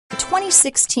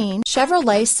2016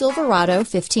 Chevrolet Silverado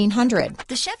 1500.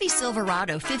 The Chevy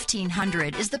Silverado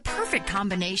 1500 is the perfect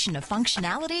combination of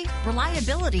functionality,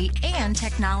 reliability, and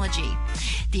technology.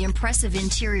 The impressive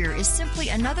interior is simply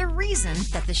another reason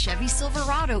that the Chevy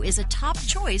Silverado is a top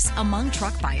choice among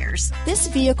truck buyers. This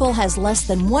vehicle has less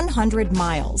than 100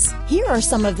 miles. Here are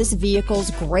some of this vehicle's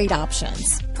great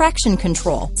options: traction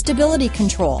control, stability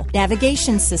control,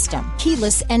 navigation system,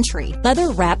 keyless entry,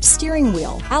 leather-wrapped steering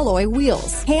wheel, alloy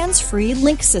wheels, hands-free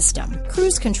link system,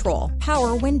 cruise control,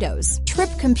 power windows, trip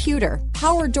computer,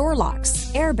 power door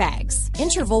locks, airbags,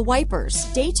 interval wipers,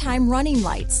 daytime running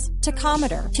lights,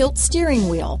 tachometer, tilt steering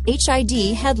wheel,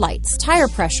 HID headlights, tire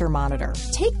pressure monitor.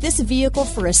 Take this vehicle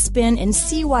for a spin and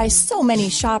see why so many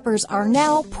shoppers are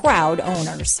now proud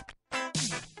owners.